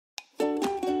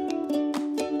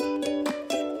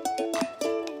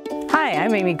Hi,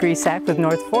 I'm Amy Grisak with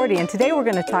North 40, and today we're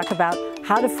going to talk about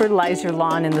how to fertilize your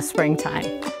lawn in the springtime.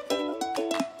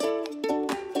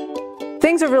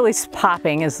 Things are really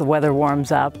popping as the weather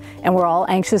warms up, and we're all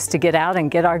anxious to get out and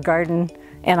get our garden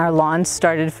and our lawns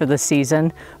started for the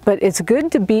season, but it's good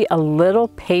to be a little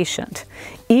patient.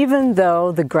 Even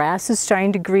though the grass is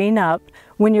starting to green up,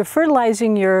 when you're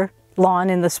fertilizing your lawn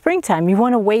in the springtime, you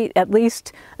want to wait at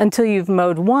least until you've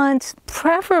mowed once,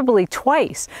 preferably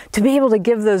twice, to be able to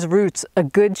give those roots a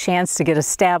good chance to get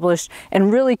established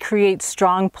and really create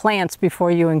strong plants before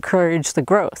you encourage the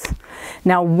growth.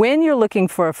 Now, when you're looking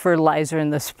for a fertilizer in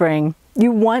the spring,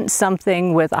 you want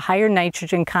something with a higher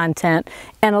nitrogen content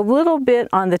and a little bit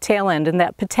on the tail end and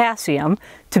that potassium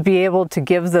to be able to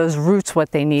give those roots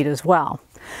what they need as well.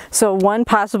 So one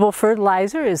possible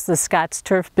fertilizer is the Scott's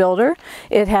Turf Builder.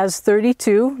 It has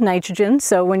 32 nitrogen,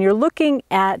 so when you're looking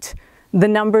at the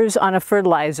numbers on a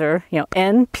fertilizer,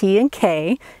 N, P, and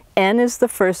K, N is the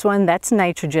first one, that's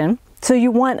nitrogen. So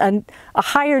you want a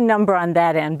higher number on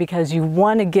that end because you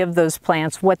want to give those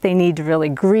plants what they need to really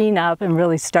green up and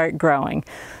really start growing.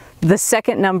 The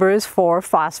second number is for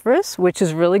phosphorus, which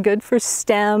is really good for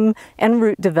stem and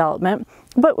root development.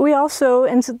 But we also,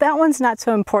 and so that one's not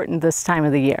so important this time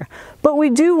of the year, but we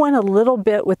do want a little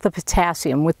bit with the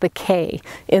potassium, with the K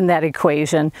in that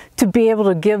equation, to be able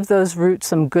to give those roots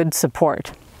some good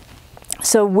support.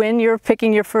 So when you're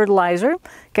picking your fertilizer,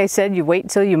 like I said, you wait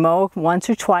till you mow once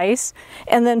or twice,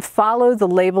 and then follow the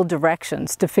label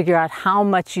directions to figure out how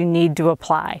much you need to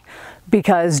apply.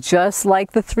 Because just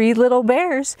like the 3 little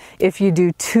bears, if you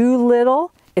do too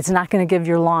little, it's not going to give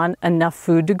your lawn enough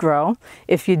food to grow.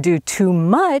 If you do too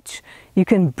much, you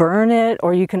can burn it,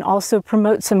 or you can also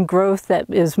promote some growth that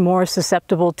is more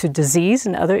susceptible to disease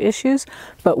and other issues.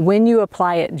 But when you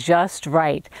apply it just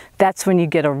right, that's when you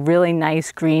get a really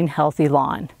nice, green, healthy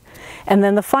lawn. And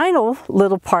then the final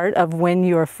little part of when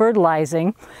you're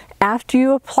fertilizing, after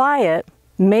you apply it,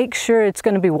 make sure it's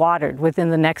going to be watered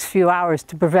within the next few hours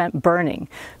to prevent burning,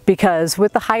 because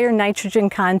with the higher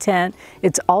nitrogen content,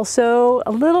 it's also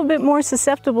a little bit more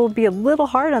susceptible to be a little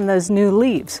hard on those new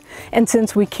leaves. And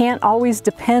since we can't always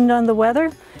depend on the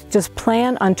weather, just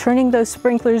plan on turning those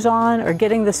sprinklers on or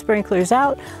getting the sprinklers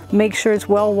out, make sure it's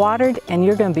well watered, and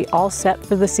you're going to be all set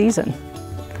for the season.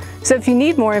 So if you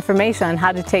need more information on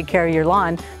how to take care of your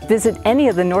lawn, visit any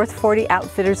of the North 40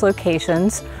 Outfitters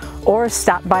locations or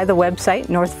stop by the website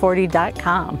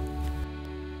north40.com.